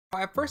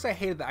At first I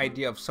hated the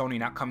idea of Sony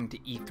not coming to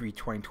E3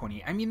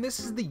 2020. I mean, this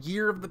is the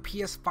year of the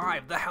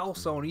PS5. The hell,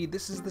 Sony,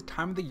 this is the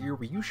time of the year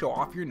where you show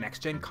off your next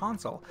gen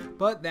console.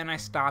 But then I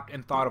stopped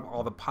and thought of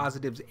all the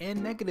positives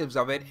and negatives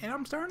of it, and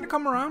I'm starting to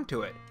come around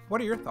to it. What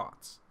are your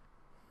thoughts?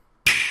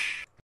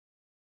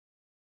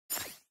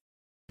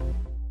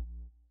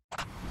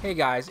 Hey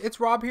guys,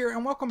 it's Rob here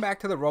and welcome back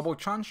to the Robo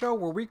Show,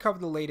 where we cover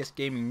the latest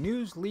gaming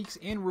news, leaks,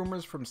 and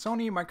rumors from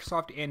Sony,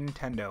 Microsoft, and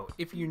Nintendo.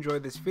 If you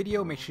enjoyed this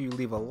video, make sure you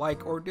leave a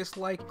like or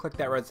dislike, click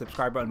that red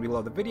subscribe button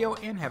below the video,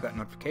 and have that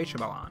notification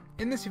bell on.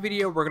 In this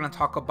video, we're going to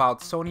talk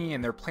about Sony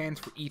and their plans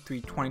for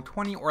E3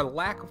 2020, or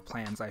lack of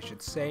plans I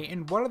should say,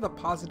 and what are the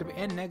positive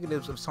and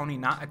negatives of Sony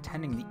not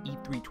attending the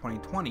E3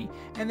 2020,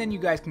 and then you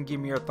guys can give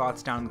me your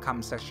thoughts down in the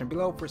comment section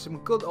below for some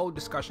good old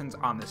discussions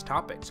on this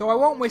topic. So I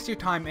won't waste your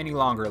time any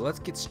longer, let's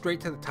get straight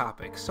to the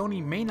topic.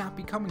 Sony may not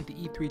be coming to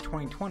E3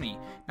 2020.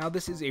 Now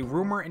this is a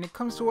rumor and it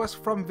comes to us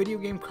from Video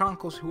Game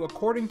Chronicles, who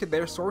according to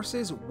their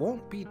sources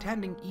won't be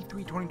attending E3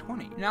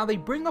 2020. Now they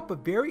bring up a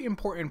very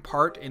important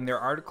part in their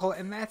article,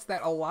 and that's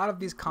that a lot of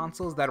these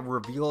consoles that are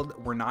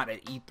revealed were not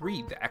at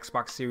E3. The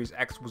Xbox Series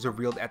X was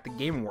revealed at the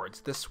Game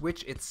Awards. The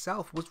Switch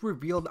itself was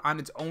revealed on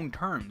its own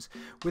terms,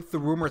 with the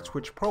rumored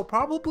Switch Pro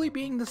probably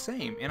being the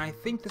same. And I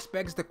think this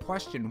begs the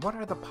question, what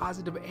are the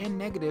positive and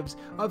negatives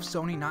of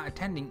Sony not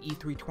attending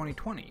E3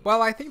 2020?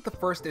 Well, I think the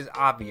first is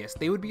obvious.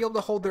 They would be able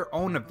to hold their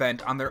own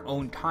event on their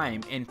own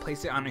time and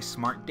place it on a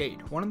smart date.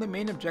 One of the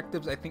main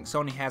objectives I think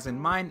Sony has in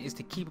mind is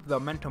to keep the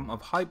momentum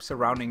of hype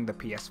surrounding the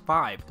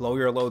PS5. Blow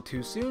your load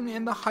too soon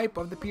and the hype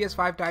of the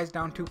PS5 dies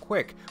down too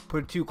quick.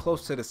 Put it too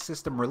close to the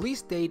system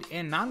release date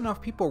and not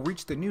enough people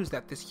reach the news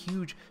that this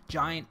huge,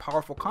 giant,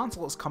 powerful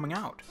console is coming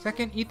out.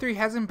 Second, E3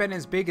 hasn't been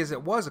as big as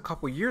it was a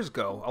couple years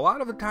ago. A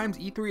lot of the times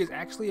E3 is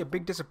actually a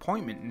big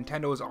disappointment.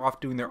 Nintendo is off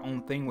doing their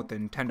own thing with the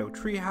Nintendo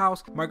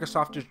Treehouse.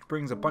 Microsoft just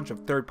brings a bunch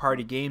of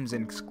third-party games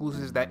and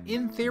exclusives that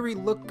in theory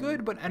look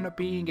good but end up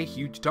being a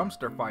huge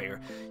dumpster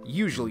fire.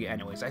 Usually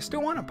anyways. I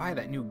still want to buy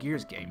that new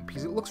Gears game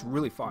because it looks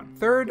really fun.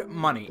 Third,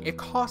 money. It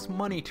costs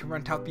money to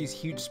rent out these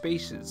huge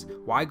spaces.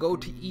 Why go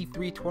to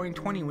E3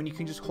 2020 when you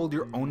can just hold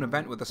your own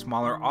event with a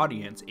smaller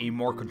audience, a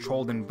more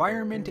controlled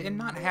environment, and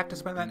not have to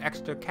spend that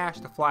extra cash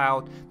to fly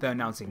out the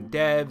announcing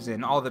devs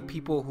and all the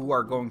people who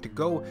are going to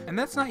go, and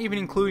that's not even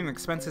including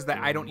expenses that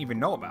I don't even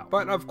know about.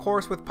 But of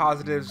course with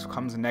positives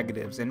comes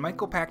negatives, and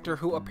Michael Pachter,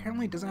 who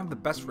apparently doesn't have the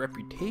best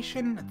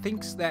reputation,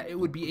 thinks that it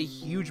would be a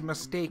huge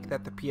mistake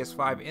that the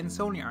PS5 and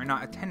Sony are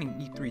not attending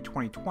E3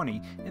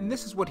 2020, and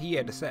this is what he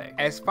had to say.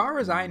 As far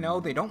as I know,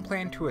 they don't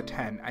plan to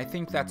attend. I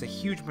think that's a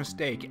huge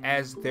mistake,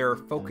 as their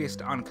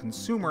focused on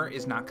consumer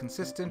is not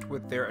consistent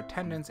with their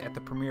attendance at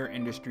the premier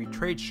industry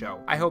trade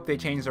show. I hope they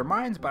change their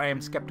minds, but I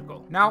am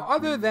skeptical. Now,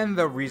 other than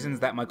the reasons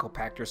that Michael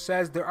Pachter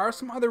says, there are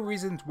some other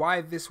reasons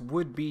why this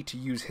would be, to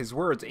use his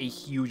words, a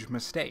huge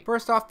mistake.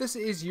 First off, this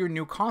is your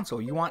new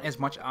console. You want as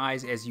much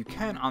eyes as you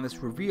can on this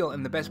reveal,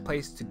 and the best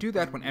place to do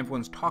that when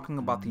everyone's talking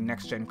about the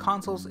next gen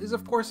consoles is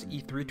of course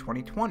E3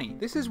 2020.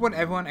 This is when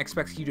everyone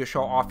expects you to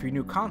show off your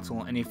new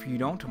console, and if you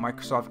don't,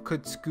 Microsoft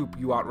could scoop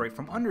you out right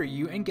from under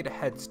you and get a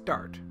head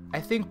start. I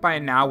think by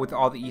now, with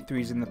all the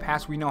E3s in the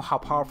past, we know how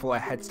powerful a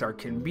head start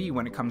can be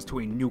when it comes to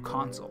a new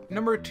console.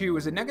 Number two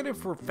is a negative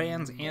for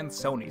fans and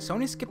Sony.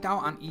 Sony skipped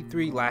out on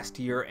E3 last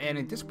year, and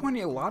it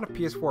disappointed a lot of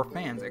PS4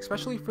 fans,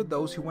 especially for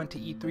those who went to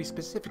E3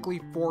 specifically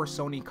for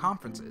Sony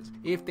conferences.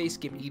 If they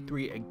skip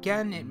E3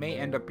 again, it may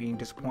end up being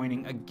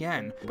disappointing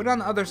again. But on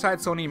the other side,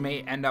 Sony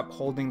may end up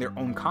holding their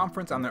own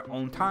conference on their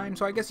own time,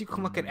 so I guess you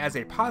can look at it as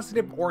a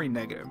positive or a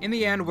negative. In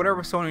the end,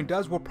 whatever Sony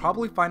does, we'll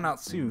probably find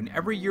out soon.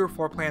 Every year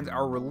floor plans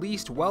are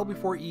released well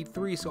before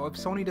E3, so if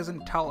Sony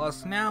doesn't tell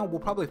us now,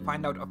 we'll probably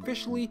find out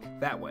officially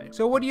that way.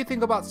 So what do you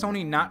think about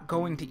Sony not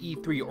going to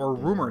E3, or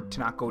rumored to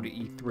not go to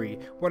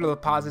E3? What are the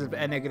positives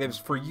and negatives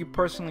for you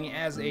personally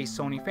as a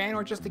Sony fan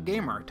or just a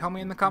gamer? Tell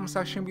me in the comment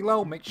section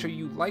below. Make sure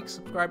you like,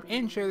 subscribe,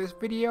 and share this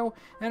video,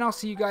 and I'll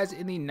see you guys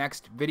in the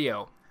next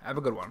video. Have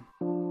a good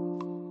one.